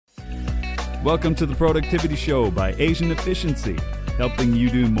Welcome to the Productivity Show by Asian Efficiency, helping you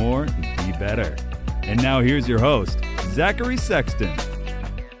do more and be better. And now here's your host, Zachary Sexton.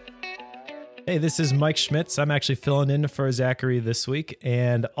 Hey, this is Mike Schmitz. I'm actually filling in for Zachary this week.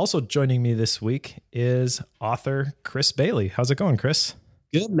 And also joining me this week is author Chris Bailey. How's it going, Chris?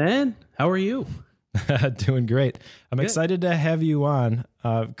 Good, man. How are you? Doing great. I'm excited to have you on.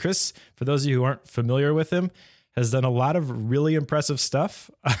 Chris, for those of you who aren't familiar with him, has done a lot of really impressive stuff.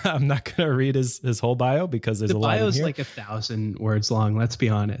 I'm not going to read his whole bio because there's a lot in here. The bio's like 1,000 words long, let's be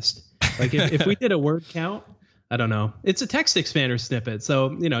honest. Like if we did a word count, I don't know. It's a text expander snippet.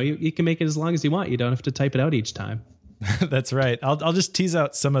 So, you can make it as long as you want. You don't have to type it out each time. That's right. I'll just tease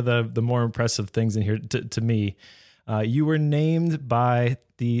out some of the more impressive things in here to me. You were named by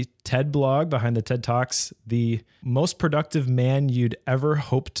the TED blog behind the TED Talks, the most productive man you'd ever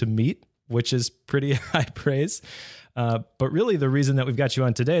hope to meet, which is pretty high praise. But really the reason that we've got you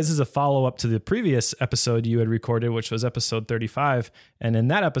on today is this is a follow-up to the previous episode you had recorded, which was episode 35. And in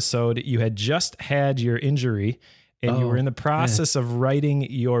that episode, you had just had your injury and you were in the process of writing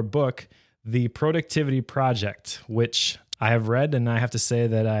your book, The Productivity Project, which I have read and I have to say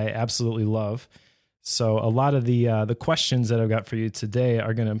that I absolutely love. So a lot of the questions that I've got for you today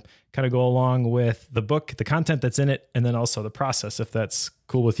are going to kind of go along with the book, the content that's in it, and then also the process, if that's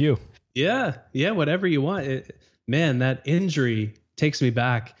cool with you. Yeah, whatever you want. Man, that injury takes me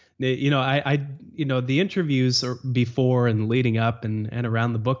back. I the interviews before and leading up and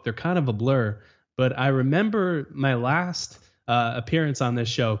around the book, they're kind of a blur. But I remember my last appearance on this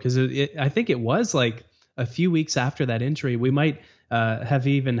show because I think it was like a few weeks after that injury. We might have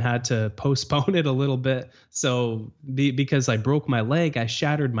even had to postpone it a little bit. So because I broke my leg, I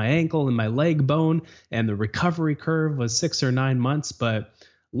shattered my ankle and my leg bone, and the recovery curve was 6 or 9 months. But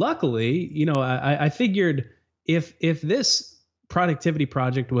luckily, I figured if this productivity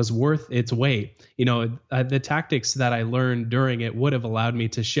project was worth its weight, the tactics that I learned during it would have allowed me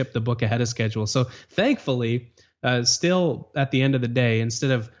to ship the book ahead of schedule. So thankfully, still at the end of the day,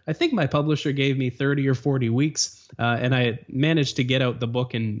 instead of, I think my publisher gave me 30 or 40 weeks, and I managed to get out the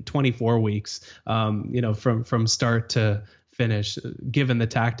book in 24 weeks, from start to finish, given the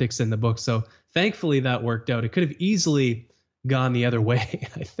tactics in the book. So thankfully that worked out. It could have easily gone the other way,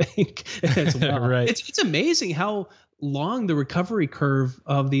 I think, as well. Right. It's amazing how long the recovery curve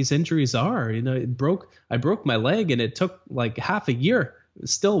of these injuries are. I broke my leg and it took like half a year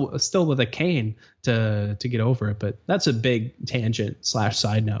still with a cane to get over it. But that's a big tangent /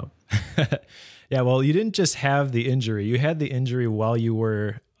 side note. Yeah, well, you didn't just have the injury. You had the injury while you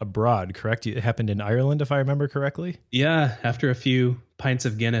were abroad, correct? It happened in Ireland, if I remember correctly. Yeah, after a few pints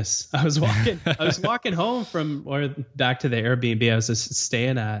of Guinness, I was walking home back to the Airbnb I was just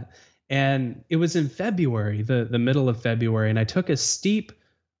staying at, and it was in February, the middle of February, and I took a steep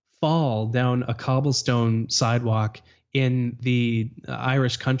fall down a cobblestone sidewalk in the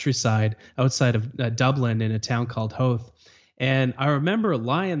Irish countryside outside of Dublin in a town called Howth. And I remember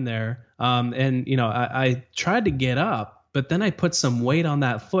lying there, and I tried to get up, but then I put some weight on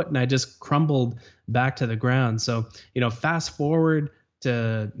that foot and I just crumbled back to the ground. So, fast forward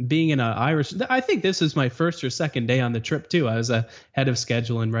to being in an Irish, I think this is my first or second day on the trip too. I was ahead of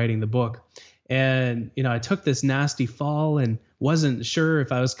schedule in writing the book. And, I took this nasty fall and wasn't sure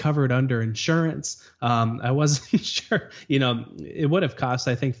if I was covered under insurance. I wasn't sure, it would have cost,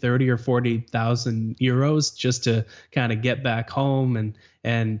 I think, 30 or 40,000 euros just to kind of get back home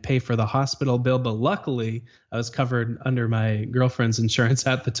and pay for the hospital bill. But luckily I was covered under my girlfriend's insurance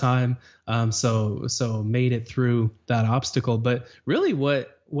at the time. So made it through that obstacle. But really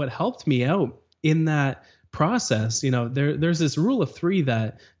what helped me out in that process, there's this rule of 3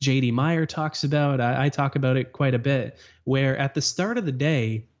 that J.D. Meyer talks about. I talk about it quite a bit, where at the start of the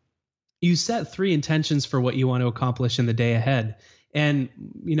day, you set 3 intentions for what you want to accomplish in the day ahead. And,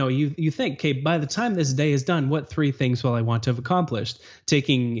 you think, okay, by the time this day is done, what 3 things will I want to have accomplished?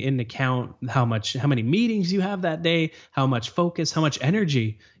 Taking into account how many meetings you have that day, how much focus, how much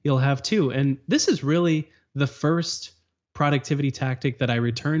energy you'll have too. And this is really the first productivity tactic that I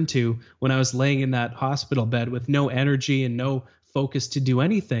returned to when I was laying in that hospital bed with no energy and no focus to do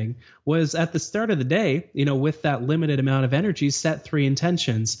anything, was at the start of the day, with that limited amount of energy, set 3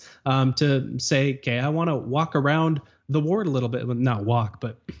 intentions to say, okay, I want to walk around the ward a little bit, not walk,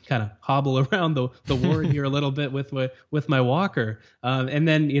 but kind of hobble around the ward here a little bit with my walker. And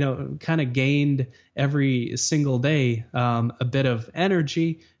then, kind of gained every single day a bit of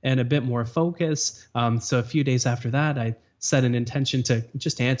energy and a bit more focus. So a few days after that, I set an intention to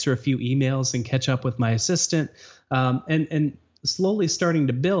just answer a few emails and catch up with my assistant, and slowly starting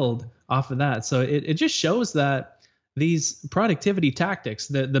to build off of that. So it just shows that these productivity tactics,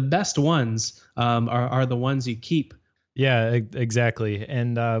 the best ones are the ones you keep. Yeah, exactly.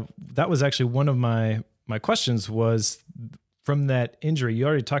 And that was actually one of my questions was from that injury. You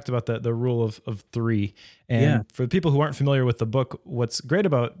already talked about the rule of 3. And for the people who aren't familiar with the book, what's great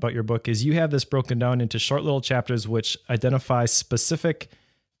about your book is you have this broken down into short little chapters which identify specific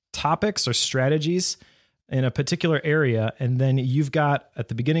topics or strategies in a particular area. And then you've got at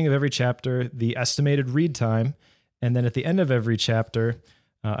the beginning of every chapter, the estimated read time. And then at the end of every chapter,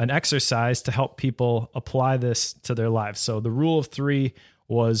 an exercise to help people apply this to their lives. So the rule of 3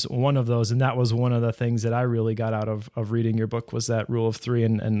 was one of those. And that was one of the things that I really got out of reading your book was that rule of 3.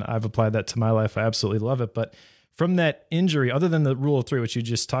 And I've applied that to my life. I absolutely love it. But from that injury, other than the rule of 3, which you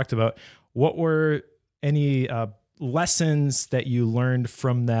just talked about, what were any lessons that you learned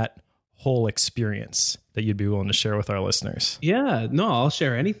from that whole experience that you'd be willing to share with our listeners? Yeah, no, I'll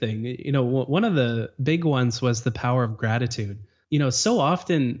share anything. One of the big ones was the power of gratitude. So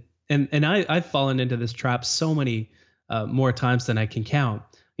often, and I've fallen into this trap so many more times than I can count.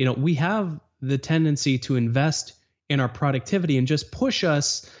 We have the tendency to invest in our productivity and just push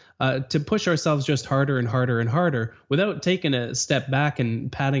ourselves just harder and harder and harder without taking a step back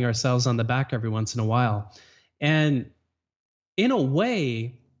and patting ourselves on the back every once in a while. And in a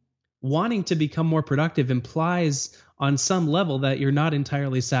way, wanting to become more productive implies on some level that you're not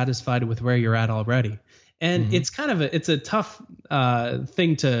entirely satisfied with where you're at already. And it's kind of it's a tough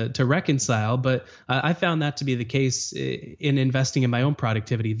thing to reconcile, but I found that to be the case in investing in my own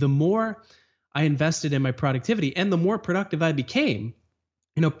productivity. The more I invested in my productivity and the more productive I became,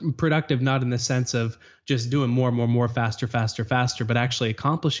 productive not in the sense of just doing more, faster, but actually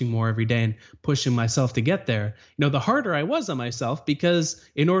accomplishing more every day and pushing myself to get there. The harder I was on myself, because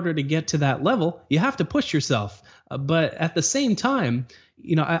in order to get to that level, you have to push yourself. But at the same time,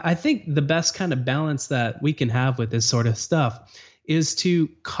 I think the best kind of balance that we can have with this sort of stuff is to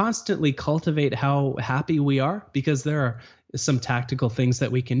constantly cultivate how happy we are, because there are some tactical things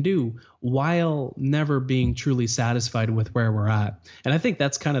that we can do while never being truly satisfied with where we're at. And I think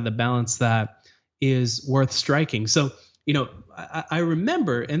that's kind of the balance that is worth striking. So, I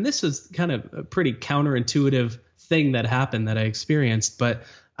remember, and this was kind of a pretty counterintuitive thing that happened that I experienced, but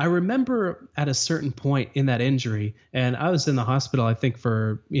I remember at a certain point in that injury, and I was in the hospital, I think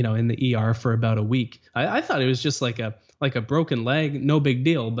for, in the ER for about a week. I thought it was just like a broken leg, no big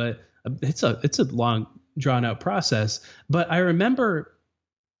deal, but it's a long drawn out process. But I remember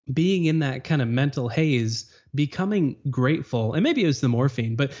being in that kind of mental haze, becoming grateful, and maybe it was the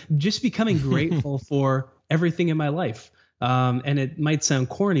morphine, but just becoming grateful for everything in my life. And it might sound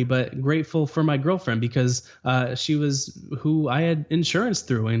corny, but grateful for my girlfriend because she was who I had insurance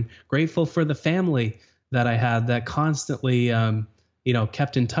through, and grateful for the family that I had that constantly,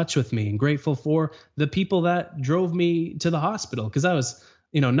 kept in touch with me, and grateful for the people that drove me to the hospital. Because I was,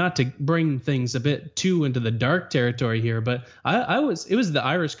 not to bring things a bit too into the dark territory here, but it was the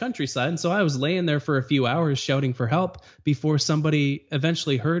Irish countryside. And so I was laying there for a few hours shouting for help before somebody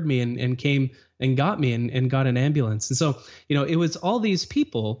eventually heard me and came and got me and got an ambulance. And so, it was all these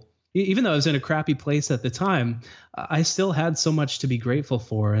people, even though I was in a crappy place at the time, I still had so much to be grateful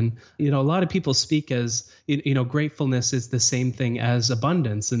for. And, a lot of people speak as, gratefulness is the same thing as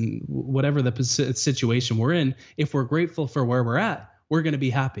abundance. And whatever the situation we're in, if we're grateful for where we're at, we're going to be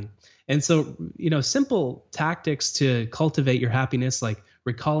happy. And so, simple tactics to cultivate your happiness, like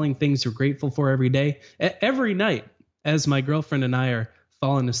recalling things you're grateful for every day. Every night, as my girlfriend and I are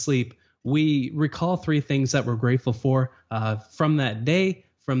falling asleep, we recall 3 things that we're grateful for from that day,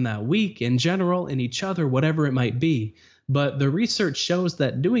 from that week in general, in each other, whatever it might be. But the research shows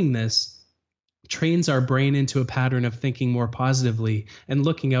that doing this trains our brain into a pattern of thinking more positively and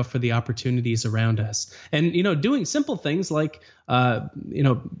looking out for the opportunities around us. And, doing simple things like,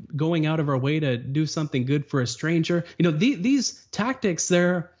 going out of our way to do something good for a stranger. These tactics,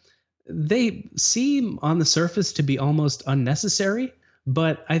 they seem on the surface to be almost unnecessary,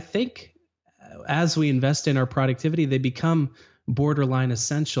 but I think as we invest in our productivity, they become borderline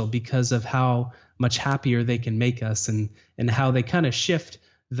essential because of how much happier they can make us and how they kind of shift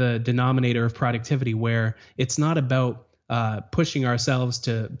the denominator of productivity, where it's not about pushing ourselves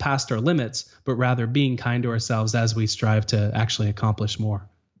to past our limits, but rather being kind to ourselves as we strive to actually accomplish more.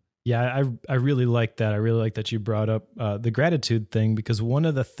 Yeah, I really like that. I really like that you brought up the gratitude thing, because one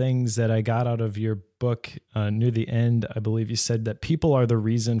of the things that I got out of your book near the end, I believe you said that people are the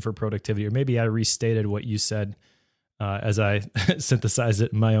reason for productivity, or maybe I restated what you said as I synthesized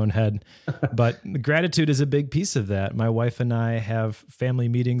it in my own head. But gratitude is a big piece of that. My wife and I have family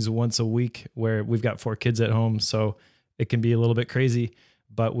meetings once a week where we've got 4 kids at home, so it can be a little bit crazy.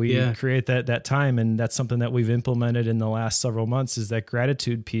 but we create that time. And that's something that we've implemented in the last several months, is that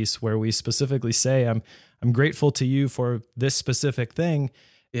gratitude piece where we specifically say, I'm grateful to you for this specific thing.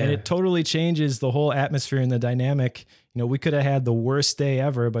 Yeah. And it totally changes the whole atmosphere and the dynamic. We could have had the worst day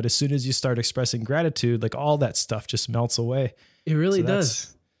ever, but as soon as you start expressing gratitude, like all that stuff just melts away. It really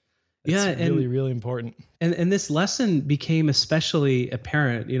does. It's really, really important. And this lesson became especially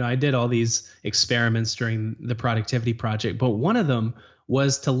apparent. I did all these experiments during the productivity project, but one of them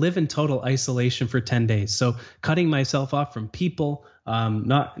was to live in total isolation for 10 days. So cutting myself off from people,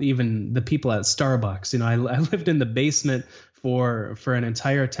 not even the people at Starbucks. I lived in the basement for an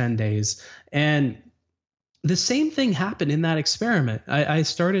entire 10 days. And the same thing happened in that experiment. I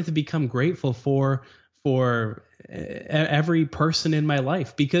started to become grateful for every person in my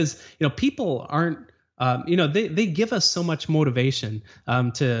life, because people aren't they give us so much motivation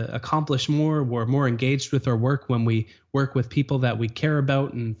to accomplish more. We're more engaged with our work when we work with people that we care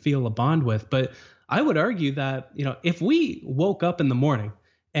about and feel a bond with. But I would argue that if we woke up in the morning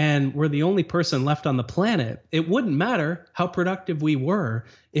and we're the only person left on the planet, it wouldn't matter how productive we were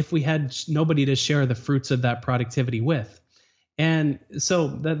if we had nobody to share the fruits of that productivity with. And so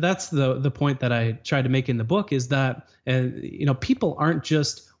that's the point that I try to make in the book, is that people aren't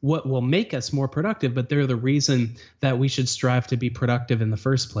just what will make us more productive, but they're the reason that we should strive to be productive in the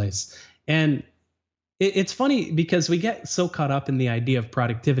first place. And it's funny because we get so caught up in the idea of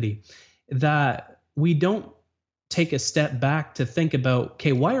productivity that we don't take a step back to think about,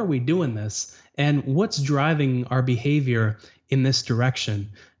 okay, why are we doing this? And what's driving our behavior in this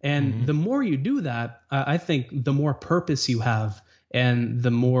direction? And the more you do that, I think the more purpose you have and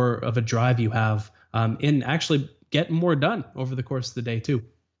the more of a drive you have in actually getting more done over the course of the day too.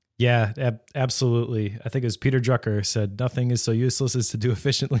 Yeah, absolutely. I think it was Peter Drucker said, nothing is so useless as to do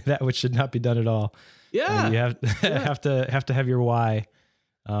efficiently that which should not be done at all. Yeah. You have to have your why,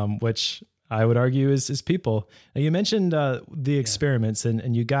 which I would argue is people. Now, you mentioned the experiments,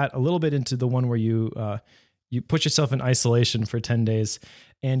 and you got a little bit into the one where you put yourself in isolation for 10 days,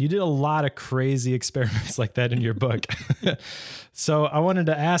 and you did a lot of crazy experiments like that in your book. So I wanted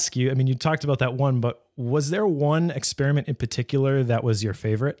to ask you, you talked about that one, but was there one experiment in particular that was your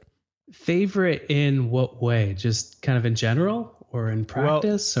favorite? Favorite in what way? Just kind of in general or in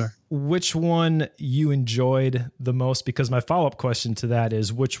practice? Or which one you enjoyed the most? Because my follow-up question to that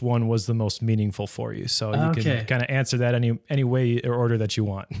is, which one was the most meaningful for you? So you can kind of answer that any way or order that you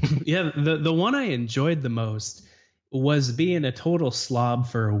want. Yeah, the one I enjoyed the most was being a total slob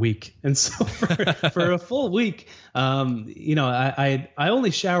for a week. And so for a full week, I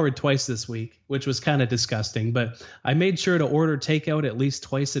only showered twice this week, which was kind of disgusting, but I made sure to order takeout at least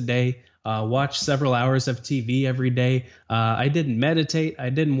twice a day, watch several hours of TV every day. I didn't meditate. I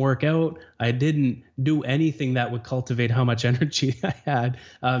didn't work out. I didn't do anything that would cultivate how much energy I had.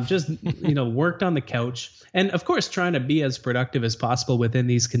 Just worked on the couch, and of course, trying to be as productive as possible within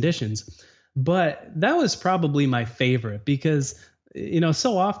these conditions. But that was probably my favorite because,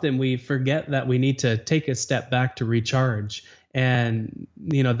 so often we forget that we need to take a step back to recharge. And,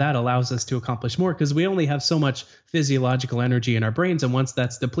 that allows us to accomplish more because we only have so much physiological energy in our brains. And once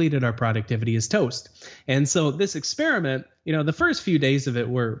that's depleted, our productivity is toast. And so this experiment, the first few days of it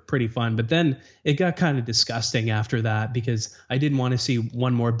were pretty fun, but then it got kind of disgusting after that because I didn't want to see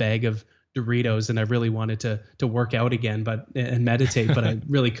one more bag of Doritos, and I really wanted to work out again, and meditate, but I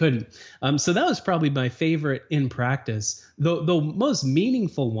really couldn't. So that was probably my favorite in practice. The most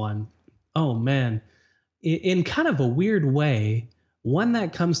meaningful one, oh man, in kind of a weird way, one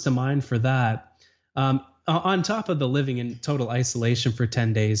that comes to mind for that, on top of the living in total isolation for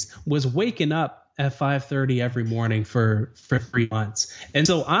 10 days, was waking up at 5:30 every morning for 3 months. And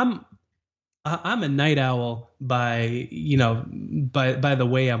so I'm a night owl by the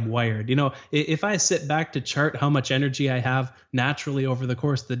way I'm wired. If I sit back to chart how much energy I have naturally over the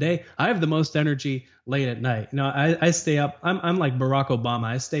course of the day, I have the most energy late at night. I stay up. I'm like Barack Obama.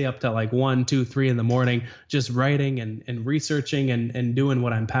 I stay up to like 1, 2, 3 in the morning, just writing and researching and doing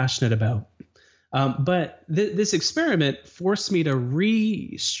what I'm passionate about. But this experiment forced me to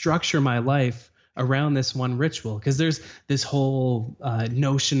restructure my life around this one ritual, because there's this whole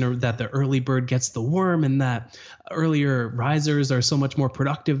notion that the early bird gets the worm, and that earlier risers are so much more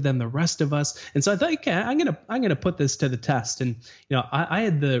productive than the rest of us. And so I thought, okay, I'm gonna put this to the test. And I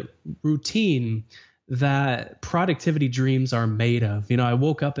had the routine that productivity dreams are made of. I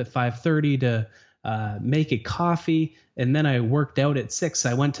woke up at 5:30 to make a coffee, and then I worked out at 6.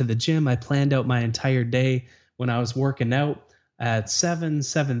 I went to the gym. I planned out my entire day when I was working out. At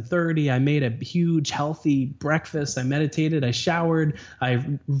 7:30, I made a huge healthy breakfast. I meditated, I showered,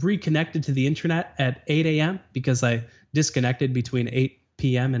 I reconnected to the internet at 8 a.m. because I disconnected between 8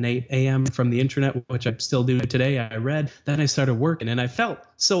 p.m. and 8 a.m. from the internet, which I still do today. I read, then I started working, and I felt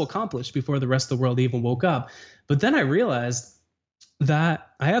so accomplished before the rest of the world even woke up. But then I realized that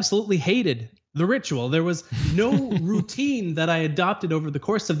I absolutely hated the ritual. There was no routine that I adopted over the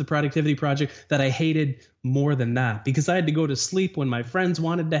course of the productivity project that I hated more than that, because I had to go to sleep when my friends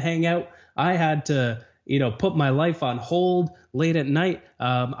wanted to hang out. I had to, put my life on hold late at night.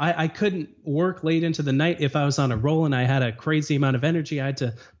 I couldn't work late into the night if I was on a roll and I had a crazy amount of energy. I had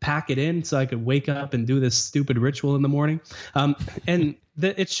to pack it in so I could wake up and do this stupid ritual in the morning.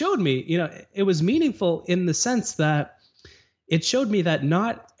 It showed me, it was meaningful in the sense that it showed me that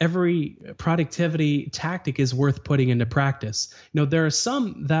not every productivity tactic is worth putting into practice. There are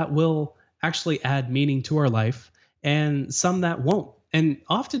some that will actually add meaning to our life and some that won't. And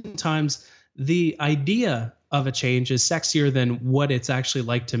oftentimes the idea of a change is sexier than what it's actually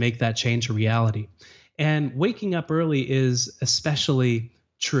like to make that change a reality. And waking up early is especially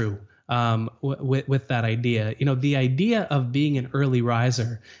true with that idea. The idea of being an early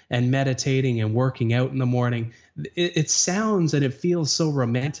riser and meditating and working out in the morning, it sounds and it feels so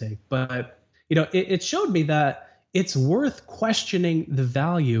romantic, but it showed me that it's worth questioning the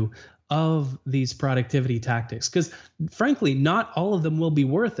value of these productivity tactics, because frankly, not all of them will be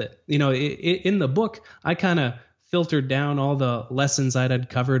worth it. In the book, I kind of filtered down all the lessons I had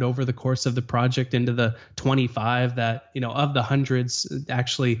covered over the course of the project into the 25 that, of the hundreds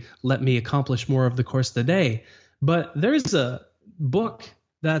actually let me accomplish more of the course of the day. But there's a book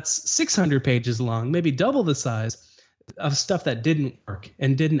that's 600 pages long, maybe double the size, of stuff that didn't work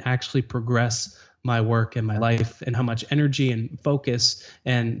and didn't actually progress my work and my life and how much energy and focus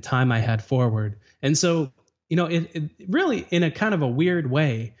and time I had forward. And so, it really, in a kind of a weird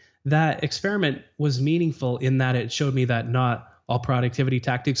way, that experiment was meaningful in that it showed me that not all productivity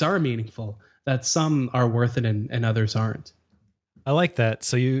tactics are meaningful, that some are worth it and others aren't. I like that.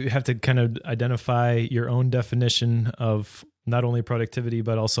 So you have to kind of identify your own definition of not only productivity,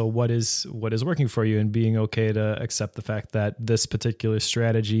 but also what is working for you, and being okay to accept the fact that this particular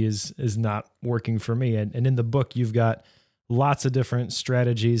strategy is not working for me. And in the book, you've got lots of different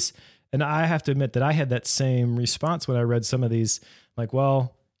strategies. And I have to admit that I had that same response when I read some of these, like,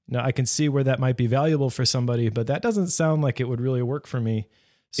 well, I can see where that might be valuable for somebody, but that doesn't sound like it would really work for me.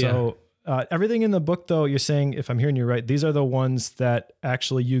 So everything in the book, though, you're saying, if I'm hearing you right, these are the ones that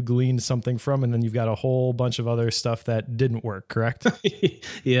actually you gleaned something from, and then you've got a whole bunch of other stuff that didn't work, correct?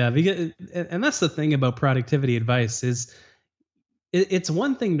 Yeah, and that's the thing about productivity advice is it's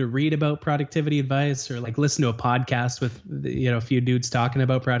one thing to read about productivity advice or like listen to a podcast with a few dudes talking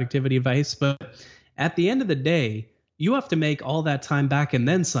about productivity advice, but at the end of the day, you have to make all that time back and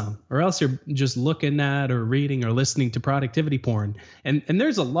then some, or else you're just looking at or reading or listening to productivity porn. And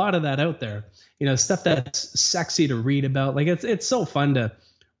there's a lot of that out there, stuff that's sexy to read about. Like it's so fun to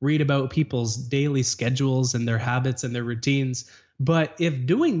read about people's daily schedules and their habits and their routines. But if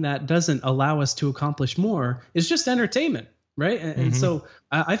doing that doesn't allow us to accomplish more, it's just entertainment. Right. And so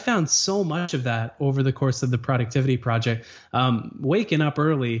I found so much of that over the course of the productivity project, waking up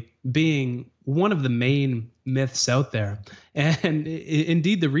early being one of the main myths out there. And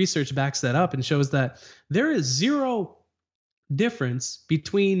indeed, the research backs that up and shows that there is zero difference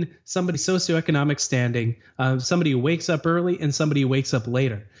between somebody's socioeconomic standing, somebody who wakes up early and somebody who wakes up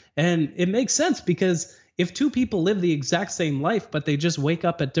later. And it makes sense, because if two people live the exact same life, but they just wake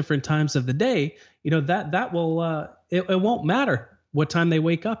up at different times of the day, that will it won't matter what time they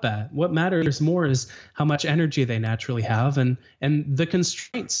wake up at. What matters more is how much energy they naturally have and the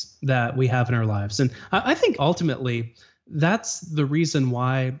constraints that we have in our lives. And I think ultimately that's the reason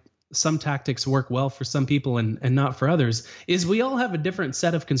why some tactics work well for some people and not for others, is we all have a different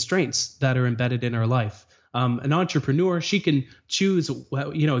set of constraints that are embedded in our life. An entrepreneur, she can choose,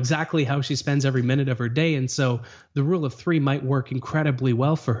 exactly how she spends every minute of her day. And so the rule of three might work incredibly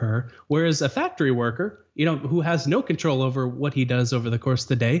well for her. Whereas a factory worker, who has no control over what he does over the course of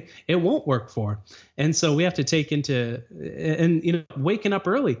the day, it won't work for. And so we have to take into, and waking up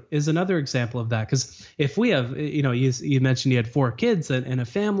early is another example of that. Because if we have, you mentioned you had 4 kids and a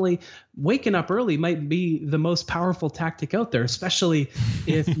family, waking up early might be the most powerful tactic out there, especially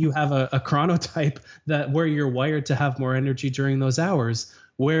if you have a chronotype where you're wired to have more energy during those hours.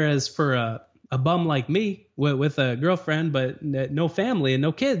 Whereas for a bum like me with a girlfriend but no family and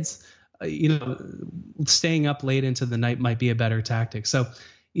no kids, staying up late into the night might be a better tactic. So,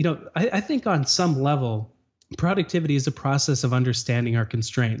 I think on some level, productivity is a process of understanding our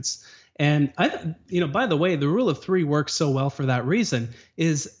constraints. And by the way, the rule of 3 works so well for that reason,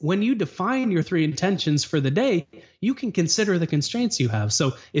 is when you define your 3 intentions for the day, you can consider the constraints you have.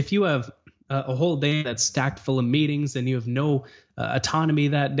 So if you have a whole day that's stacked full of meetings and you have no autonomy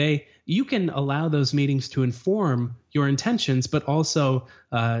that day, you can allow those meetings to inform your intentions, but also,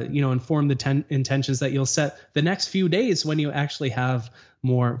 inform the intentions that you'll set the next few days when you actually have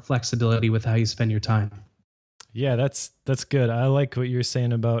more flexibility with how you spend your time. Yeah, that's good. I like what you're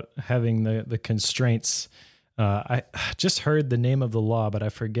saying about having the constraints. I just heard the name of the law, but I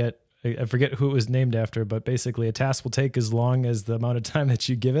forget who it was named after. But basically, a task will take as long as the amount of time that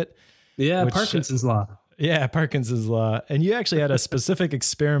you give it. Yeah, Parkinson's law. Yeah, Parkinson's law. And you actually had a specific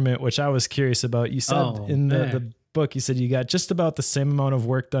experiment, which I was curious about. You said the book, you said you got just about the same amount of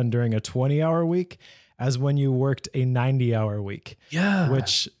work done during a 20-hour week as when you worked a 90-hour week. Yeah.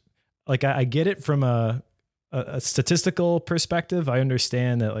 Which, like, I get it from a statistical perspective. I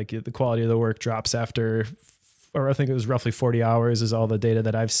understand that, like, the quality of the work drops after, or I think it was roughly 40 hours is all the data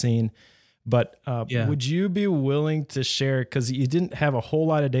that I've seen. But would you be willing to share, because you didn't have a whole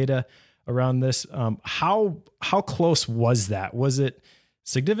lot of data around this, how close was that? Was it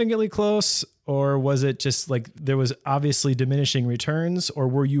significantly close, or was it just like there was obviously diminishing returns, or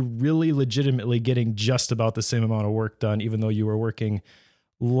were you really legitimately getting just about the same amount of work done, even though you were working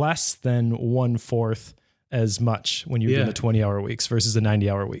less than 1/4 as much when you're doing the 20-hour weeks versus the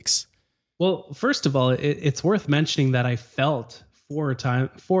 90-hour weeks? Well, first of all, it's worth mentioning that I felt 4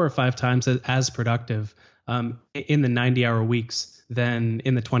 or 5 times as productive in the 90-hour weeks than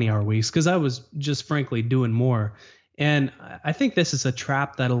in the 20-hour weeks, because I was just frankly doing more. And I think this is a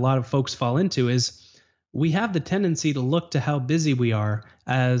trap that a lot of folks fall into, is we have the tendency to look to how busy we are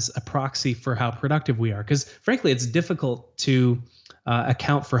as a proxy for how productive we are. Because frankly, it's difficult to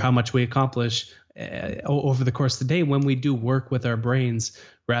account for how much we accomplish over the course of the day when we do work with our brains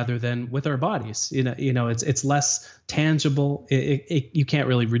rather than with our bodies. It's less tangible. You can't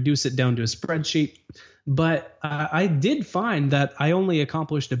really reduce it down to a spreadsheet. But I did find that I only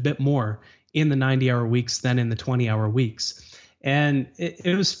accomplished a bit more in the 90-hour weeks than in the 20-hour weeks. And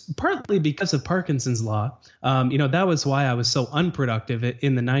it was partly because of Parkinson's law. That was why I was so unproductive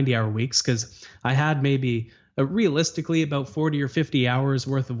in the 90-hour weeks, because I had maybe realistically about 40 or 50 hours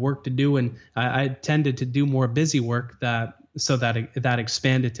worth of work to do. And I tended to do more busy work that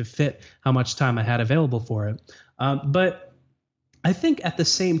expanded to fit how much time I had available for it. But I think at the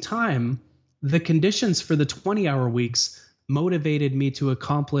same time, the conditions for the 20-hour weeks motivated me to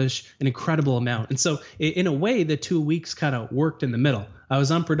accomplish an incredible amount. And so in a way, the 2 weeks kind of worked in the middle. I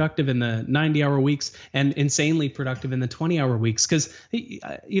was unproductive in the 90-hour weeks and insanely productive in the 20-hour weeks because,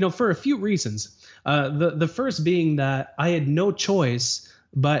 for a few reasons. The first being that I had no choice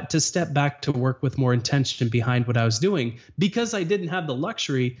but to step back to work with more intention behind what I was doing, because I didn't have the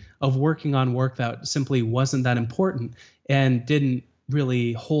luxury of working on work that simply wasn't that important and didn't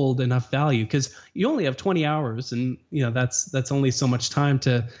really hold enough value, because you only have 20 hours and that's only so much time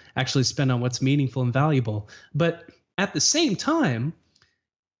to actually spend on what's meaningful and valuable. But at the same time,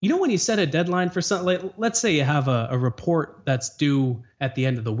 when you set a deadline for something, like, let's say you have a report that's due at the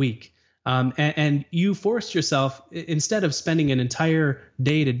end of the week, and you forced yourself, instead of spending an entire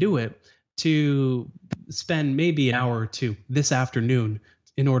day to do it, to spend maybe an hour or two this afternoon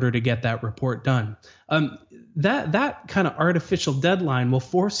in order to get that report done. That kind of artificial deadline will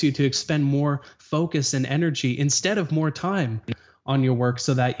force you to expend more focus and energy instead of more time on your work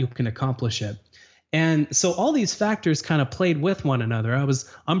so that you can accomplish it. And so all these factors kind of played with one another. I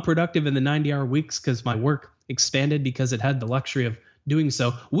was unproductive in the 90-hour weeks because my work expanded because it had the luxury of doing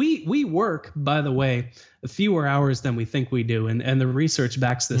so. We work, by the way, fewer hours than we think we do, and the research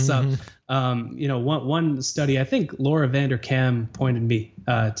backs this up. One study, I think Laura Vanderkam pointed me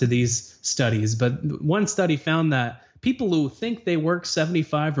to these studies, but one study found that people who think they work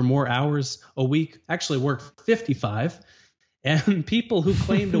 75 or more hours a week actually work 55, and people who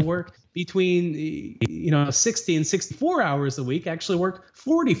claim to work between 60 and 64 hours a week actually work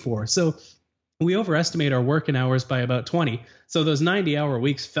 44. So we overestimate our working hours by about 20. So those 90-hour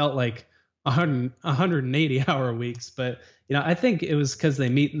weeks felt like 180-hour weeks. But I think it was because they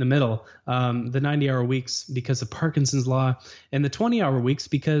meet in the middle. The 90-hour weeks because of Parkinson's law, and the 20-hour weeks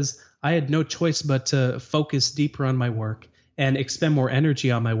because I had no choice but to focus deeper on my work and expend more energy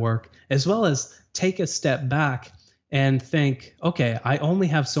on my work, as well as take a step back and think, okay, I only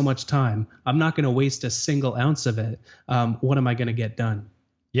have so much time. I'm not going to waste a single ounce of it. What am I going to get done?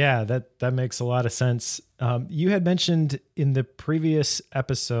 Yeah, that makes a lot of sense. You had mentioned in the previous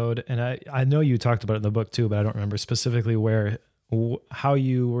episode, and I know you talked about it in the book too, but I don't remember specifically how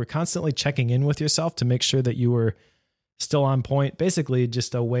you were constantly checking in with yourself to make sure that you were still on point. Basically,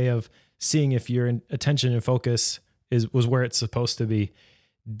 just a way of seeing if your attention and focus was where it's supposed to be.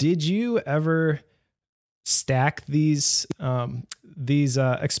 Did you ever stack these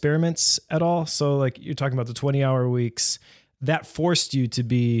experiments at all? So, like, you're talking about the 20-hour weeks, that forced you to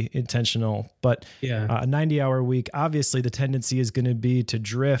be intentional. But a 90-hour week, obviously the tendency is going to be to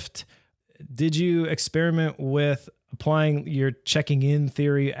drift. Did you experiment with applying your checking in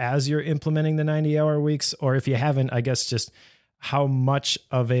theory as you're implementing the 90-hour weeks? Or if you haven't, I guess just how much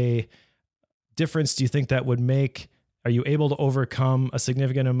of a difference do you think that would make? Are you able to overcome a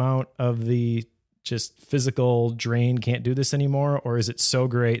significant amount of the just physical drain, can't do this anymore? Or is it so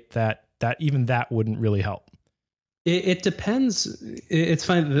great that even that wouldn't really help? It depends. It's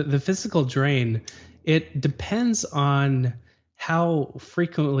fine. The physical drain, it depends on how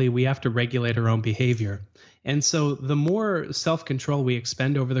frequently we have to regulate our own behavior. And so the more self-control we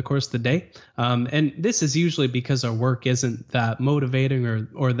expend over the course of the day, and this is usually because our work isn't that motivating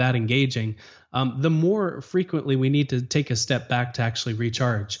or that engaging, the more frequently we need to take a step back to actually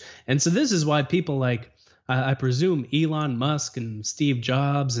recharge. And so this is why people like, I presume, Elon Musk and Steve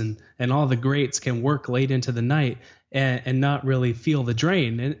Jobs and all the greats can work late into the night and not really feel the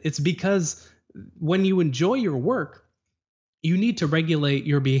drain. And it's because when you enjoy your work, you need to regulate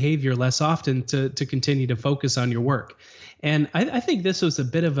your behavior less often to continue to focus on your work. And I think this was a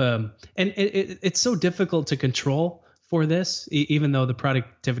bit of and it's so difficult to control for this, even though the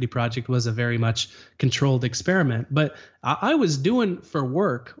productivity project was a very much controlled experiment. But I was doing for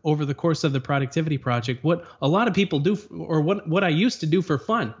work over the course of the productivity project what a lot of people do, or what I used to do for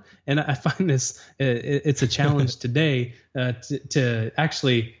fun. And I find this, it's a challenge today to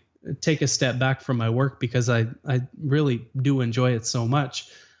actually take a step back from my work, because I really do enjoy it so much.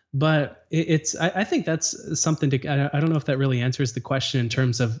 But I think that's something I don't know if that really answers the question in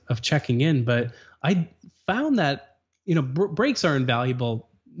terms of checking in, but I found that, breaks are invaluable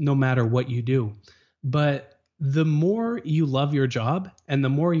no matter what you do. But the more you love your job and the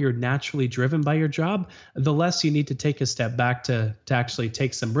more you're naturally driven by your job, the less you need to take a step back to actually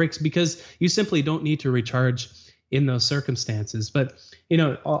take some breaks, because you simply don't need to recharge in those circumstances. But,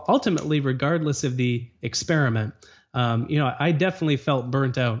 ultimately, regardless of the experiment, I definitely felt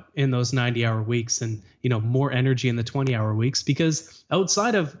burnt out in those 90-hour weeks and, more energy in the 20-hour weeks, because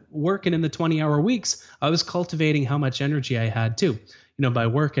outside of working in the 20-hour weeks, I was cultivating how much energy I had too, by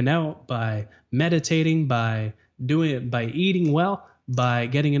working out, by meditating, by eating well, by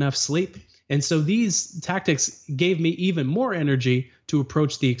getting enough sleep. And so these tactics gave me even more energy to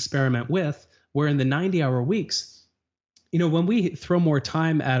approach the experiment with, where in the 90-hour weeks, when we throw more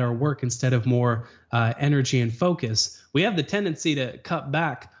time at our work instead of more energy and focus, we have the tendency to cut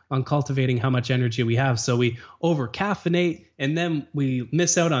back on cultivating how much energy we have. So we over caffeinate, and then we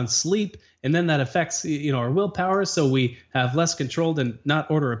miss out on sleep, and then that affects our willpower. So we have less control to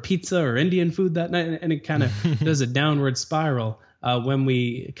not order a pizza or Indian food that night, and it kind of does a downward spiral when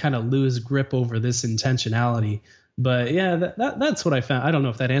we kind of lose grip over this intentionality. But yeah, that's what I found. I don't know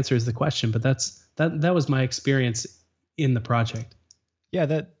if that answers the question, but that was my experience in the project. Yeah,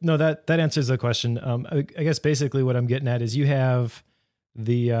 that answers the question. I guess basically what I'm getting at is you have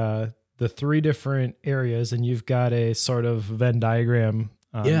the three different areas, and you've got a sort of Venn diagram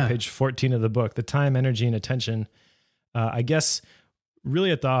on page 14 of the book, the time, energy, and attention. I guess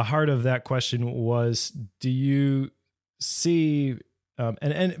really at the heart of that question was, do you see,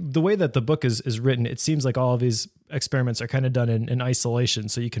 and the way that the book is written, it seems like all of these experiments are kind of done in isolation,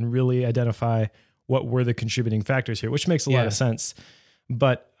 so you can really identify what were the contributing factors here, which makes a lot of sense.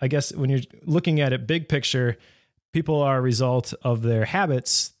 But I guess when you're looking at it big picture, people are a result of their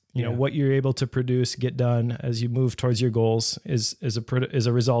habits. What you're able to produce, get done as you move towards your goals is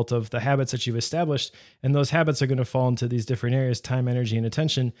a result of the habits that you've established. And those habits are going to fall into these different areas: time, energy, and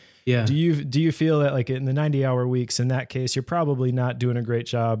attention. Yeah. Do you feel that, like, in the 90-hour weeks, in that case, you're probably not doing a great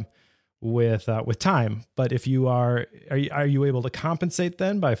job with time? But if you are you able to compensate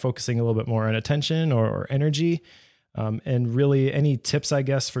then by focusing a little bit more on attention or energy? And really, any tips, I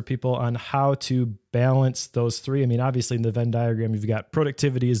guess, for people on how to balance those three? I mean, obviously in the Venn diagram, you've got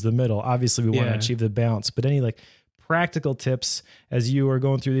productivity is the middle. Obviously we want to achieve the balance, but any practical tips as you are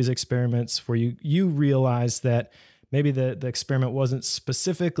going through these experiments where you realize that maybe the experiment wasn't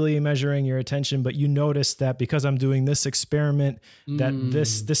specifically measuring your attention, but you noticed that because I'm doing this experiment, that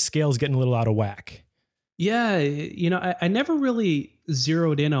this scale is getting a little out of whack. Yeah. I never really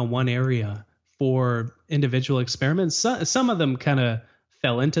zeroed in on one area for individual experiments. Some of them kind of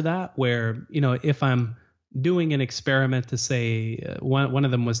fell into that, where, if I'm doing an experiment to say, one of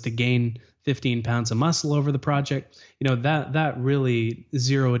them was to gain 15 pounds of muscle over the project, that really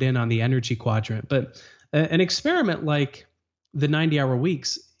zeroed in on the energy quadrant. But an experiment like the 90-hour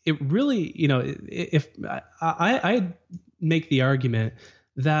weeks, it really, if I make the argument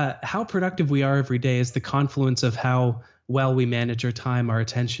that how productive we are every day is the confluence of how well we manage our time, our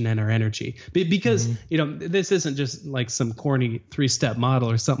attention, and our energy. Because, this isn't just like some corny 3-step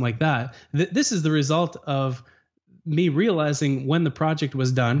model or something like that. This is the result of me realizing when the project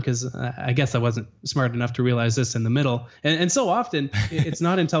was done, because I guess I wasn't smart enough to realize this in the middle. And so often it's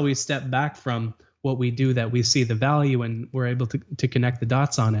not until we step back from what we do that we see the value and we're able to connect the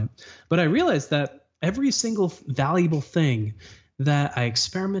dots on it. But I realized that every single valuable thing that I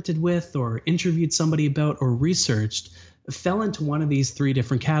experimented with or interviewed somebody about or researched fell into one of these 3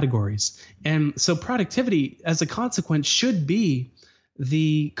 different categories. And so productivity, as a consequence, should be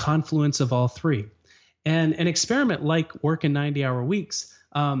the confluence of all 3. And an experiment like working 90-hour weeks,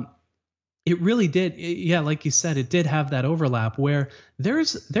 it really did. Like you said, it did have that overlap where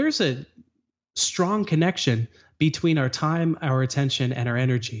there's a strong connection between our time, our attention, and our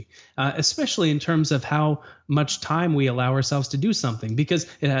energy, especially in terms of how much time we allow ourselves to do something, because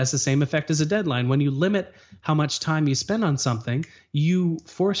it has the same effect as a deadline. When you limit how much time you spend on something, you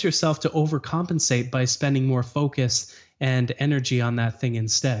force yourself to overcompensate by spending more focus and energy on that thing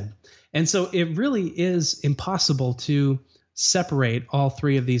instead. And so it really is impossible to separate all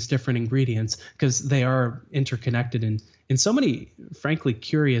 3 of these different ingredients because they are interconnected in so many, frankly,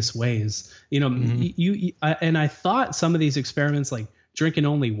 curious ways. I thought some of these experiments, like drinking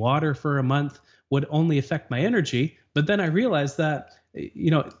only water for a month, would only affect my energy. But then I realized that,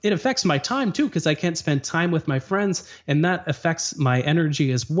 it affects my time too, because I can't spend time with my friends, and that affects my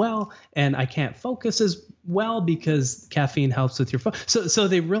energy as well. And I can't focus as well because caffeine helps with your focus. So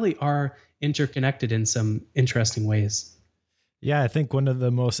they really are interconnected in some interesting ways. Yeah, I think one of the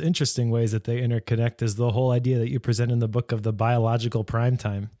most interesting ways that they interconnect is the whole idea that you present in the book of the biological prime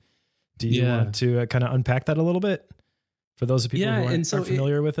time. Do you want to kind of unpack that a little bit for those people who aren't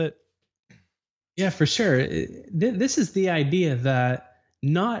familiar with it? Yeah, for sure. This is the idea that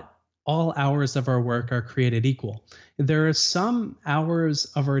not all hours of our work are created equal. There are some hours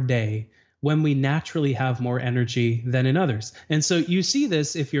of our day when we naturally have more energy than in others. And so you see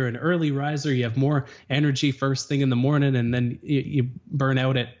this if you're an early riser, you have more energy first thing in the morning, and then you burn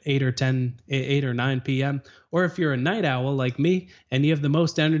out at 8 or 9 p.m. Or if you're a night owl like me and you have the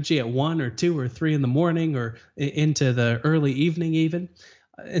most energy at 1 or 2 or 3 in the morning or into the early evening even.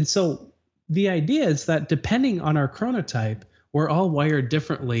 And so the idea is that depending on our chronotype, we're all wired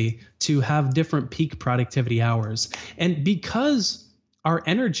differently to have different peak productivity hours. And because our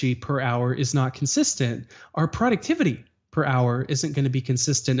energy per hour is not consistent, our productivity per hour isn't going to be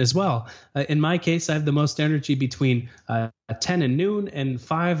consistent as well. In my case, I have the most energy between 10 and noon and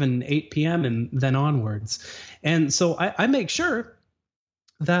 5 and 8 p.m. and then onwards. And so I make sure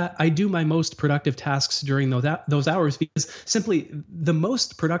that I do my most productive tasks during those hours, because simply the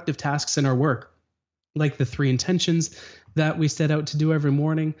most productive tasks in our work, like the 3 intentions that we set out to do every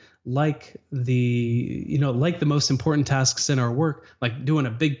morning, like the most important tasks in our work, like doing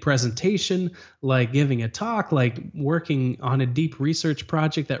a big presentation, like giving a talk, like working on a deep research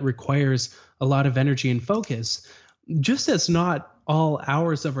project that requires a lot of energy and focus. Just as not all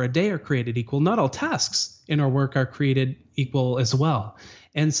hours of our day are created equal, not all tasks in our work are created equal as well.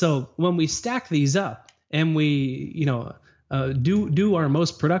 And so when we stack these up and we, do our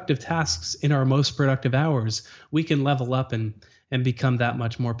most productive tasks in our most productive hours, we can level up and become that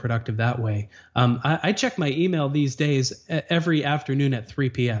much more productive that way. I check my email these days every afternoon at 3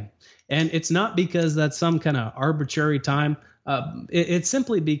 p.m. And it's not because that's some kind of arbitrary time. It's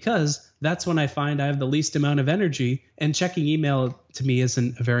simply because that's when I find I have the least amount of energy, and checking email to me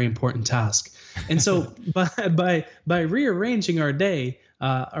isn't a very important task. And so by rearranging our day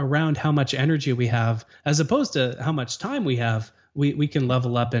around how much energy we have, as opposed to how much time we have, we can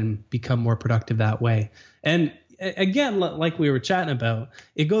level up and become more productive that way. And again, like we were chatting about,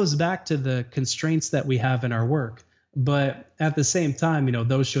 it goes back to the constraints that we have in our work. But at the same time,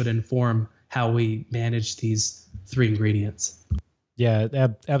 those should inform how we manage these 3 ingredients. Yeah,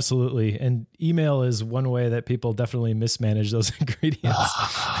 absolutely. And email is one way that people definitely mismanage those ingredients.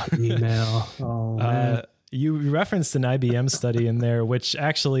 Email. Oh, man. You referenced an IBM study in there, which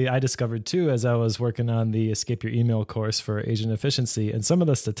actually I discovered too as I was working on the Escape Your Email course for Agent Efficiency. And some of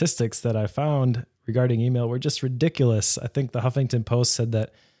the statistics that I found regarding email were just ridiculous. I think the Huffington Post said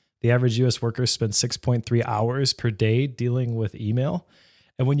that the average US worker spends 6.3 hours per day dealing with email.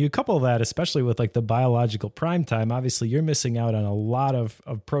 And when you couple that, especially with like the biological prime time, obviously you're missing out on a lot of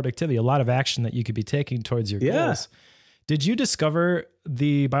productivity, a lot of action that you could be taking towards your goals. Did you discover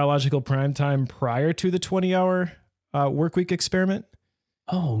the biological prime time prior to the 20-hour work week experiment?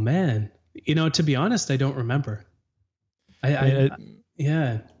 Oh, man. To be honest, I don't remember. I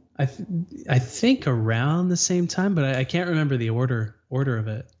think around the same time, but I can't remember the order of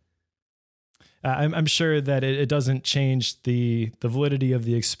it. I'm sure that it doesn't change the validity of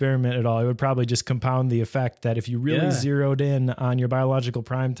the experiment at all. It would probably just compound the effect that if you really zeroed in on your biological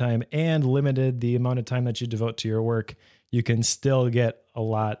prime time and limited the amount of time that you devote to your work, you can still get a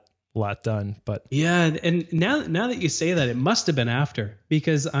lot done. But yeah, and now that you say that, it must have been after,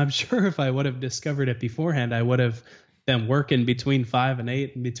 because I'm sure if I would have discovered it beforehand, I would have been working between 5 and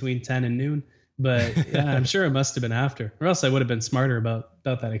 8 and between 10 and noon. But yeah, I'm sure it must have been after, or else I would have been smarter about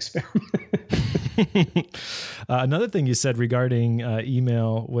that experiment. Another thing you said regarding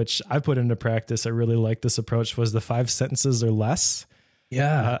email, which I put into practice, I really like this approach, was the 5 sentences or less.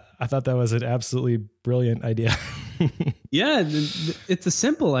 Yeah. I thought that was an absolutely brilliant idea. Yeah, it's a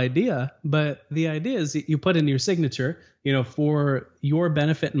simple idea, but the idea is you put in your signature, for your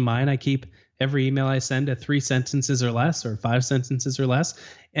benefit and mine. I keep every email I send at 3 sentences or less, or 5 sentences or less.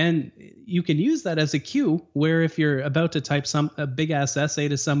 And you can use that as a cue where if you're about to type a big ass essay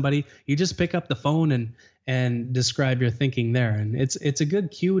to somebody, you just pick up the phone and describe your thinking there. And it's a good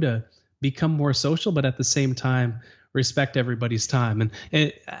cue to become more social, but at the same time, respect everybody's time.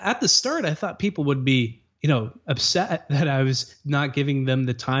 And at the start, I thought people would be, upset that I was not giving them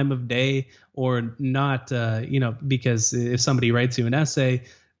the time of day, or not, because if somebody writes you an essay,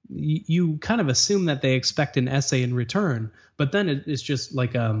 you kind of assume that they expect an essay in return, but then it's just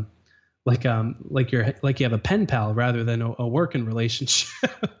like you have a pen pal rather than a working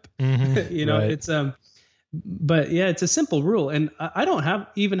relationship. Mm-hmm, right. It's but yeah, it's a simple rule, and I don't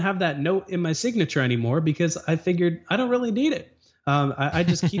even have that note in my signature anymore, because I figured I don't really need it. I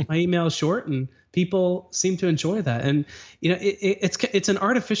just keep my email short, and people seem to enjoy that. And it's an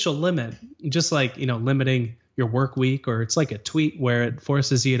artificial limit, just like limiting your work week, or it's like a tweet where it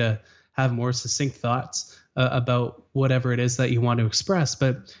forces you to have more succinct thoughts about whatever it is that you want to express.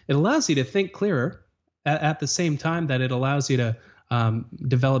 But it allows you to think clearer at the same time that it allows you to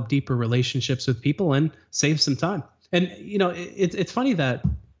develop deeper relationships with people and save some time. And it's funny that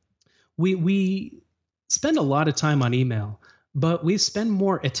we spend a lot of time on email, but we spend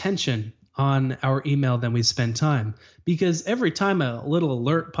more attention on our email than we spend time, because every time a little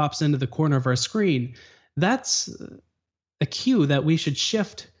alert pops into the corner of our screen, that's a cue that we should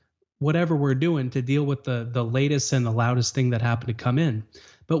shift whatever we're doing to deal with the latest and the loudest thing that happened to come in.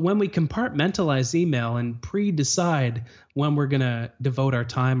 But when we compartmentalize email and pre-decide when we're going to devote our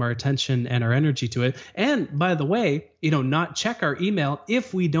time, our attention, and our energy to it, and by the way, not check our email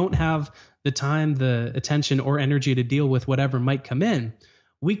if we don't have the time, the attention, or energy to deal with whatever might come in,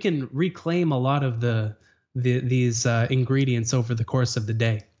 we can reclaim a lot of these ingredients over the course of the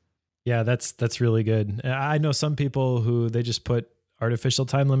day. Yeah, that's really good. I know some people who they just put artificial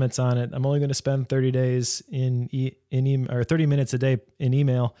time limits on it. I'm only going to spend 30 days or 30 minutes a day in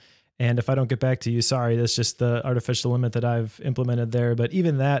email. And if I don't get back to you, sorry, that's just the artificial limit that I've implemented there. But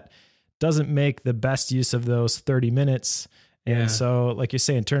even that doesn't make the best use of those 30 minutes. And so, like you're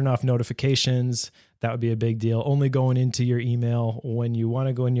saying, turn off notifications. That would be a big deal. Only going into your email when you want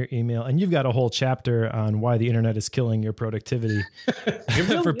to go in your email. And you've got a whole chapter on why the internet is killing your productivity.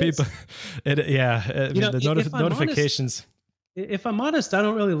 Really for people. Notifications. If I'm honest, I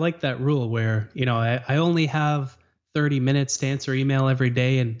don't really like that rule where, I only have 30 minutes to answer email every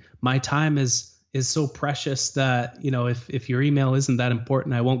day, and my time is so precious that, if your email isn't that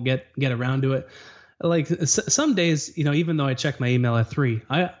important, I won't get around to it. Like some days, even though I check my email at 3,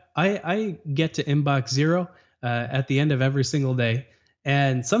 I get to inbox 0 at the end of every single day.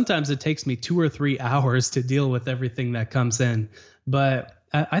 And sometimes it takes me 2 or 3 hours to deal with everything that comes in. But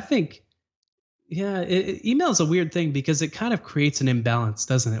I think, email is a weird thing because it kind of creates an imbalance,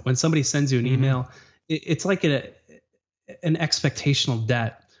 doesn't it? When somebody sends you an email, it's like an expectational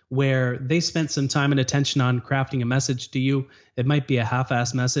debt where they spent some time and attention on crafting a message to you. It might be a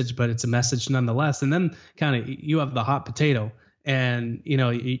half-assed message, but it's a message nonetheless. And then kind of you have the hot potato, and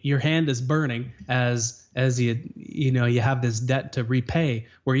your hand is burning as you have this debt to repay,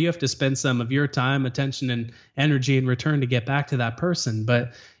 where you have to spend some of your time, attention, and energy in return to get back to that person.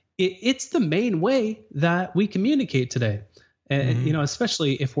 But it's the main way that we communicate today, and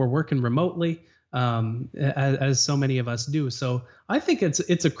especially if we're working remotely, as so many of us do. So I think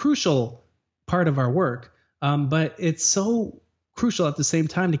it's a crucial part of our work, but it's so crucial at the same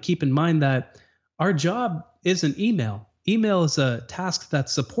time to keep in mind that our job isn't email. Email is a task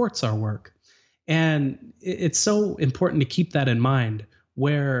that supports our work, and it's so important to keep that in mind,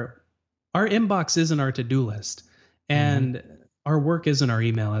 where our inbox isn't our to-do list, and our work isn't our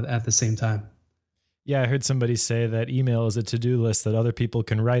email at the same time. Yeah, I heard somebody say that email is a to-do list that other people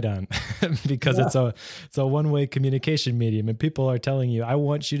can write on because it's a one-way communication medium, and people are telling you, I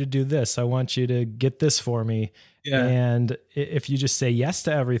want you to do this. I want you to get this for me. Yeah. And if you just say yes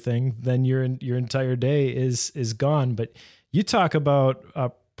to everything, then your entire day is gone. But you talk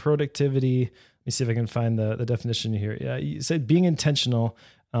about productivity. Let me see if I can find the definition here. Yeah, you said being intentional,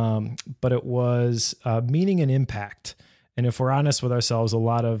 but it was meaning and impact. And if we're honest with ourselves, a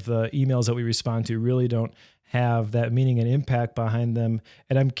lot of the emails that we respond to really don't have that meaning and impact behind them.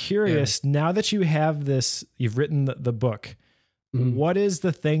 And I'm curious, now that you have this, you've written the book, what is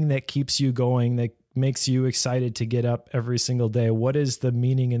the thing that keeps you going, that makes you excited to get up every single day? What is the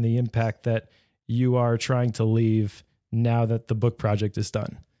meaning and the impact that you are trying to leave now that the book project is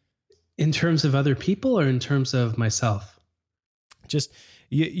done? In terms of other people or in terms of myself? Just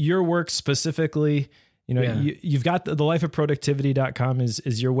your work specifically. You've got the lifeofproductivity.com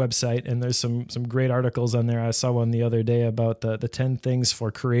is your website, and there's some great articles on there. I saw one the other day about the 10 things for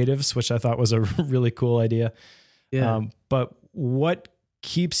creatives, which I thought was a really cool idea. Yeah. But what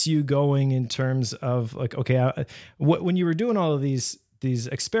keeps you going in terms of like, okay, when you were doing all of these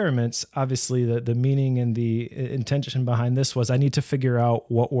experiments, obviously the meaning and the intention behind this was I need to figure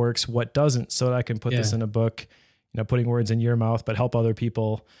out what works, what doesn't, so that I can put this in a book, putting words in your mouth, but help other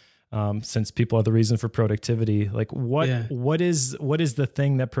people. Since people are the reason for productivity, like what is the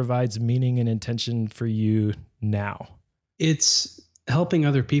thing that provides meaning and intention for you now? It's helping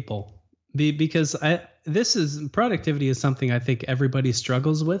other people, because productivity is something I think everybody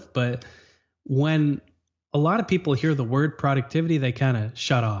struggles with. But when a lot of people hear the word productivity, they kind of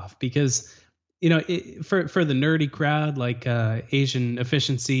shut off because, for the nerdy crowd, like Asian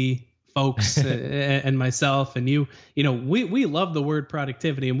efficiency folks and myself and we love the word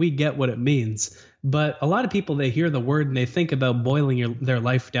productivity and we get what it means. But a lot of people, they hear the word and they think about boiling their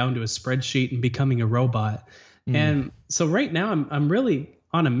life down to a spreadsheet and becoming a robot. And so right now I'm really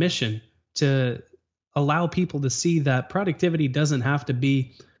on a mission to allow people to see that productivity doesn't have to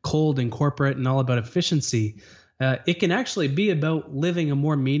be cold and corporate and all about efficiency. It can actually be about living a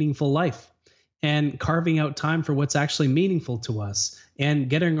more meaningful life and carving out time for what's actually meaningful to us and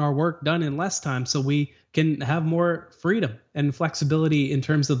getting our work done in less time so we can have more freedom and flexibility in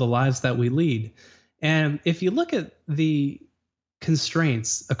terms of the lives that we lead. And if you look at the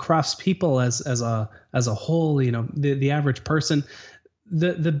constraints across people as a whole, the average person,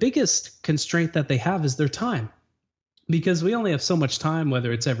 the biggest constraint that they have is their time. Because we only have so much time,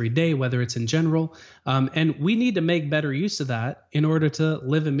 whether it's every day, whether it's in general, and we need to make better use of that in order to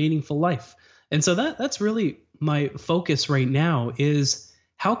live a meaningful life. And so that's really my focus right now is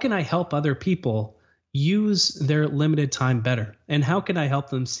how can I help other people use their limited time better? And how can I help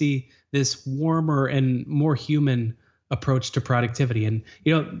them see this warmer and more human approach to productivity? And,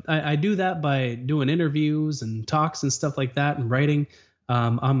 I do that by doing interviews and talks and stuff like that and writing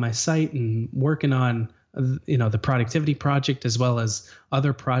on my site and working on, the productivity project as well as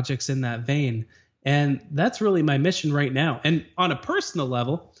other projects in that vein. And that's really my mission right now. And on a personal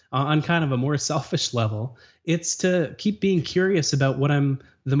level, on kind of a more selfish level, it's to keep being curious about what I'm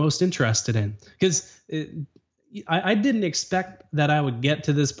the most interested in. Because I didn't expect that I would get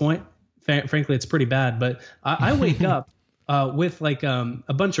to this point. Frankly, it's pretty bad. But I wake up with like a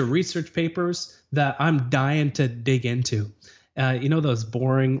bunch of research papers that I'm dying to dig into. Those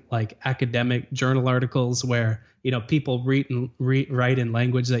boring like academic journal articles where, people write in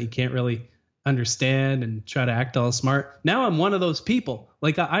language that you can't really understand and try to act all smart. Now I'm one of those people.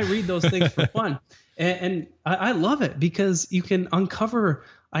 Like I read those things for fun. And I love it because you can uncover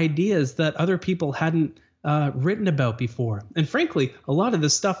ideas that other people hadn't written about before. And frankly, a lot of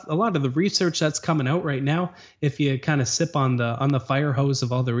the research that's coming out right now, if you kind of sip on the fire hose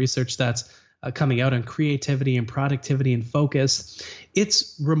of all the research that's coming out on creativity and productivity and focus,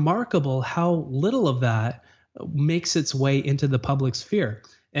 it's remarkable how little of that makes its way into the public sphere.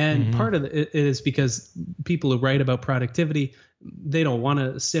 And part of it is because people who write about productivity, they don't want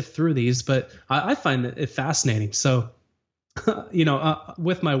to sift through these, but I find it fascinating. So,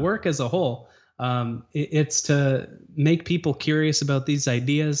 with my work as a whole, it's to make people curious about these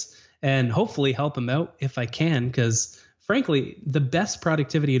ideas and hopefully help them out if I can, because frankly, the best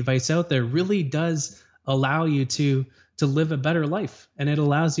productivity advice out there really does allow you to live a better life, and it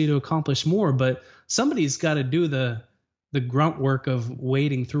allows you to accomplish more. But somebody's got to do the grunt work of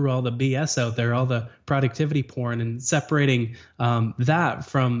wading through all the BS out there, all the productivity porn, and separating that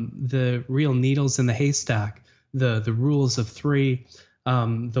from the real needles in the haystack, the rules of three,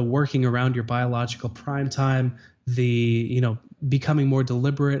 the working around your biological prime time, the becoming more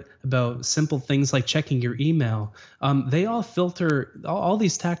deliberate about simple things like checking your email. They all filter, all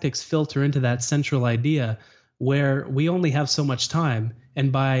these tactics filter into that central idea, where we only have so much time.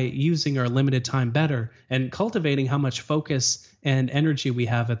 And by using our limited time better and cultivating how much focus and energy we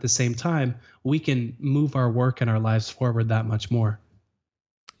have at the same time, we can move our work and our lives forward that much more.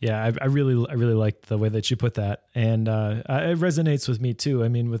 Yeah, I really like the way that you put that. And it resonates with me too. I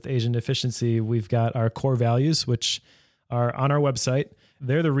mean, with Asian Efficiency, we've got our core values, which are on our website.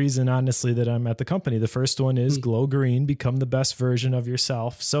 They're the reason, honestly, that I'm at the company. The first one is glow green, become the best version of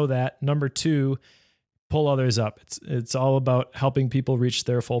yourself, so that number 2, pull others up. It's all about helping people reach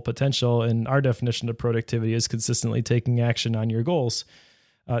their full potential. And our definition of productivity is consistently taking action on your goals.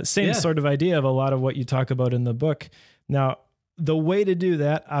 Same sort of idea of a lot of what you talk about in the book. Now, the way to do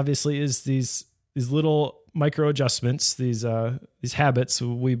that obviously is these little micro adjustments, these habits.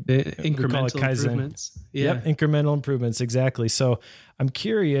 We call it Kaizen. Improvements. Yeah. Yep, incremental improvements. Exactly. So I'm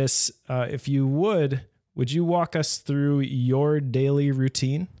curious if you would you walk us through your daily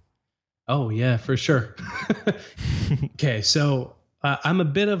routine? Oh yeah, for sure. Okay. So I'm a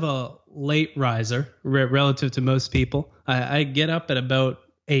bit of a late riser relative to most people. I get up at about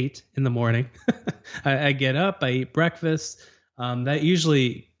 8 in the morning. I get up, I eat breakfast. That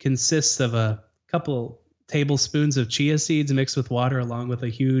usually consists of a couple tablespoons of chia seeds mixed with water, along with a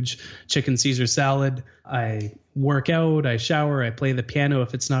huge chicken Caesar salad. I work out, I shower, I play the piano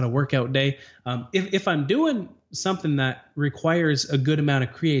if it's not a workout day. If I'm doing something that requires a good amount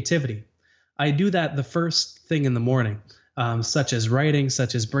of creativity, I do that the first thing in the morning, such as writing,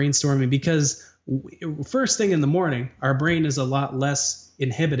 such as brainstorming, because first thing in the morning, our brain is a lot less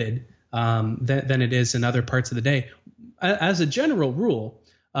inhibited than it is in other parts of the day. As a general rule,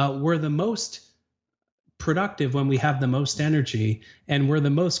 we're the most productive when we have the most energy, and we're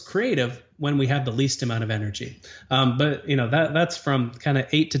the most creative when we have the least amount of energy. But that's from kind of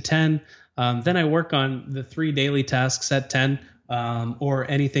 8 to 10. Then I work on the 3 daily tasks at 10, or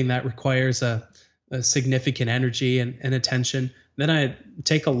anything that requires a significant energy and attention. Then I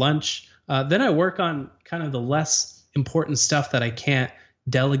take a lunch. Then I work on kind of the less important stuff that I can't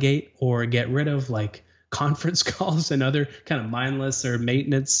delegate or get rid of, like conference calls and other kind of mindless or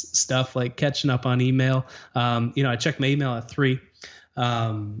maintenance stuff, like catching up on email. I check my email at 3.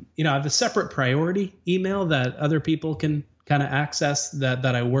 I have a separate priority email that other people can kind of access that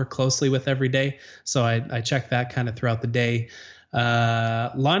I work closely with every day. So I check that kind of throughout the day.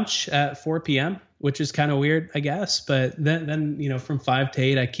 Lunch at 4 p.m., which is kind of weird, I guess. But then from 5 to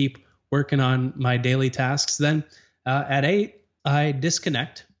 8, I keep working on my daily tasks. Then at 8, I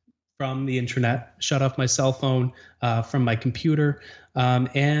disconnect from the internet, shut off my cell phone, from my computer,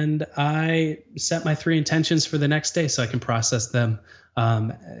 and I set my 3 intentions for the next day so I can process them,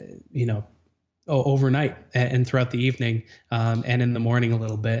 overnight and throughout the evening, and in the morning a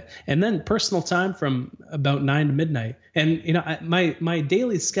little bit. And then personal time from about 9 to midnight. And, my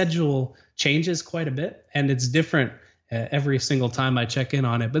daily schedule changes quite a bit, and it's different every single time I check in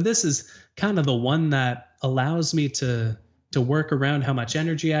on it. But this is kind of the one that allows me to work around how much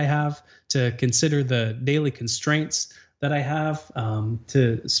energy I have, to consider the daily constraints that I have,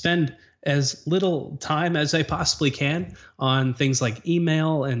 to spend as little time as I possibly can on things like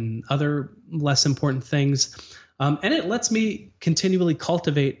email and other less important things. And it lets me continually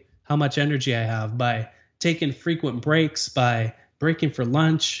cultivate how much energy I have by taking frequent breaks, by breaking for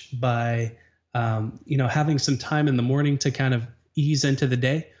lunch, by, having some time in the morning to kind of ease into the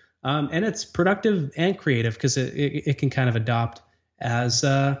day. And it's productive and creative because it can kind of adopt as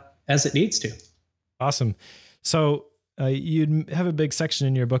it needs to. Awesome. So you have a big section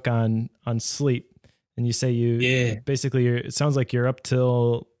in your book on sleep, and you say basically it sounds like you're up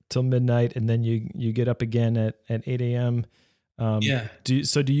till midnight, and then you get up again at 8 a.m.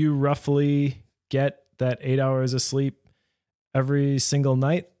 Do you roughly get that 8 hours of sleep every single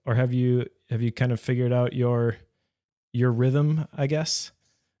night, or have you kind of figured out your rhythm, I guess?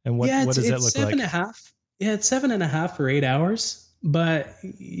 And what does that look like? 7.5. Yeah, it's 7.5 or 8 hours. But,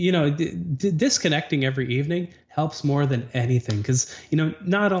 disconnecting every evening helps more than anything, because,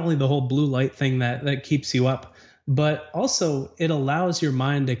 not only the whole blue light thing that keeps you up, but also it allows your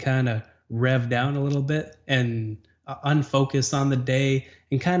mind to kind of rev down a little bit and unfocus on the day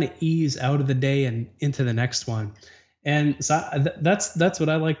and kind of ease out of the day and into the next one. And so that's what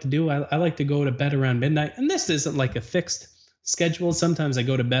I like to do. I like to go to bed around midnight, and this isn't like a fixed schedule. Sometimes I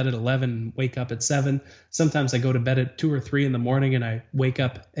go to bed at 11, wake up at 7. Sometimes I go to bed at 2 or 3 in the morning, and I wake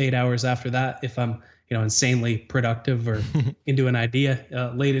up 8 hours after that if I'm, insanely productive or into an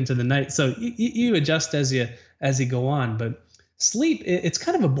idea late into the night. So you adjust as you go on. But sleep, it's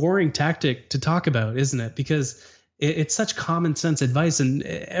kind of a boring tactic to talk about, isn't it? Because it's such common sense advice, and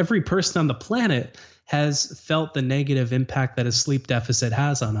every person on the planet has felt the negative impact that a sleep deficit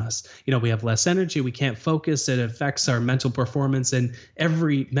has on us. We have less energy, we can't focus, it affects our mental performance in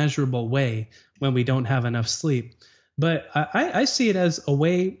every measurable way when we don't have enough sleep. But I see it as a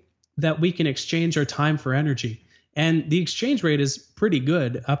way that we can exchange our time for energy. And the exchange rate is pretty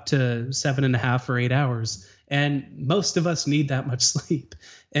good, up to 7.5 or 8 hours. And most of us need that much sleep.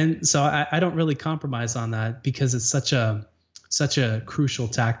 And so I don't really compromise on that because it's such a crucial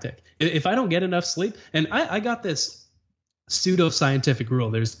tactic. If I don't get enough sleep, and I got this pseudo-scientific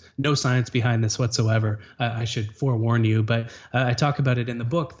rule. There's no science behind this whatsoever. I should forewarn you, but I talk about it in the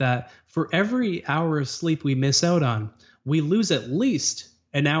book that for every hour of sleep we miss out on, we lose at least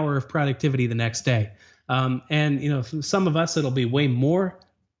an hour of productivity the next day. And for some of us, it'll be way more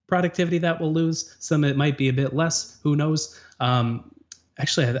productivity that we'll lose. Some it might be a bit less. Who knows?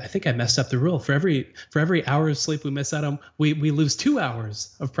 Actually, I think I messed up the rule. For every hour of sleep we miss out on, we lose 2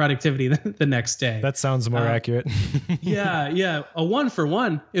 hours of productivity the next day. That sounds more accurate. Yeah. A 1 for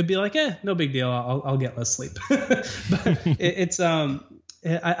 1, it'd be like, no big deal. I'll get less sleep. But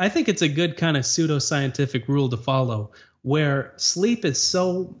I think it's a good kind of pseudoscientific rule to follow, where sleep is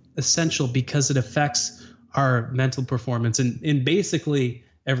so essential because it affects our mental performance in basically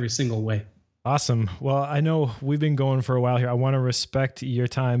every single way. Awesome. Well, I know we've been going for a while here. I want to respect your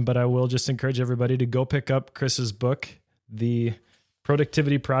time, but I will just encourage everybody to go pick up Chris's book, The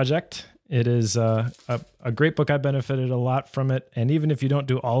Productivity Project. It is a great book. I benefited a lot from it. And even if you don't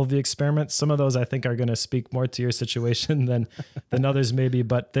do all of the experiments, some of those I think are going to speak more to your situation than others maybe,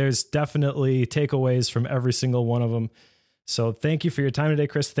 but there's definitely takeaways from every single one of them. So thank you for your time today,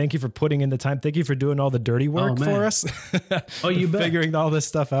 Chris. Thank you for putting in the time. Thank you for doing all the dirty work for us. Oh, you bet. Figuring all this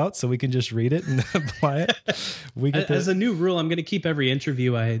stuff out so we can just read it and apply it. As a new rule, I'm going to keep every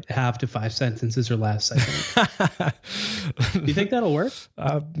interview I have to 5 sentences or less, I think. Do you think that'll work?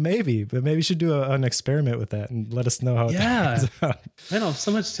 Maybe, but maybe you should do an experiment with that and let us know how it turns out. I don't have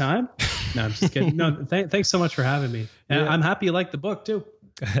so much time. No, I'm just kidding. No, thanks so much for having me. And I'm happy you like the book too.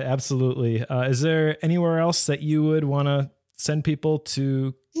 Absolutely. Is there anywhere else that you would want to send people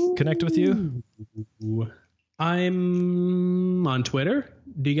to connect with you? I'm on Twitter.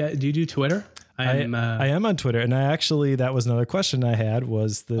 Do you do Twitter? I am on Twitter. And that was another question I had,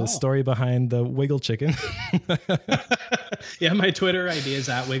 was the story behind the Wiggle Chicken. Yeah, my Twitter ID is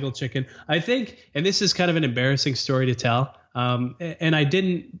 @WiggleChicken. I think, and this is kind of an embarrassing story to tell, and I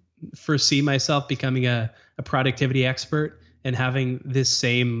didn't foresee myself becoming a productivity expert and having this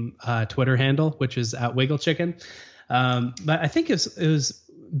same Twitter handle, which is @WiggleChicken. But I think it was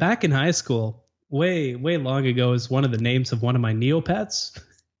back in high school, way long ago, is one of the names of one of my Neopets.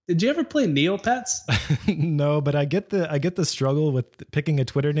 Did you ever play Neopets? No, but I get the struggle with picking a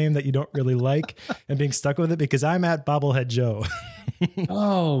Twitter name that you don't really like and being stuck with it, because I'm @Bobblehead Joe.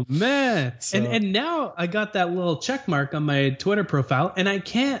 Oh man. So. And now I got that little check mark on my Twitter profile, and I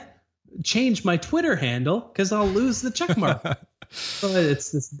can't change my Twitter handle because I'll lose the check mark. So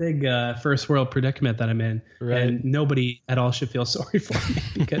it's this big first world predicament that I'm in, right. And nobody at all should feel sorry for me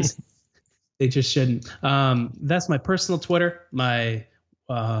because they just shouldn't. That's my personal Twitter. My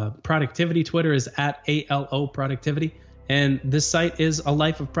productivity Twitter is @ALO Productivity, and this site is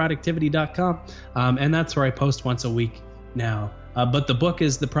alifeofproductivity.com, and that's where I post once a week now. But the book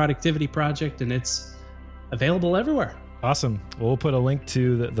is The Productivity Project, and it's available everywhere. Awesome. Well, we'll put a link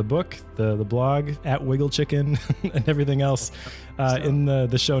to the book, the blog, @WiggleChicken, and everything else in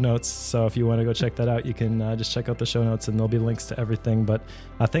the show notes. So if you want to go check that out, you can just check out the show notes, and there'll be links to everything. But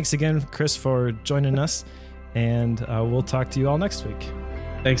thanks again, Chris, for joining us, and we'll talk to you all next week.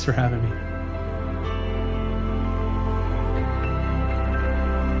 Thanks for having me.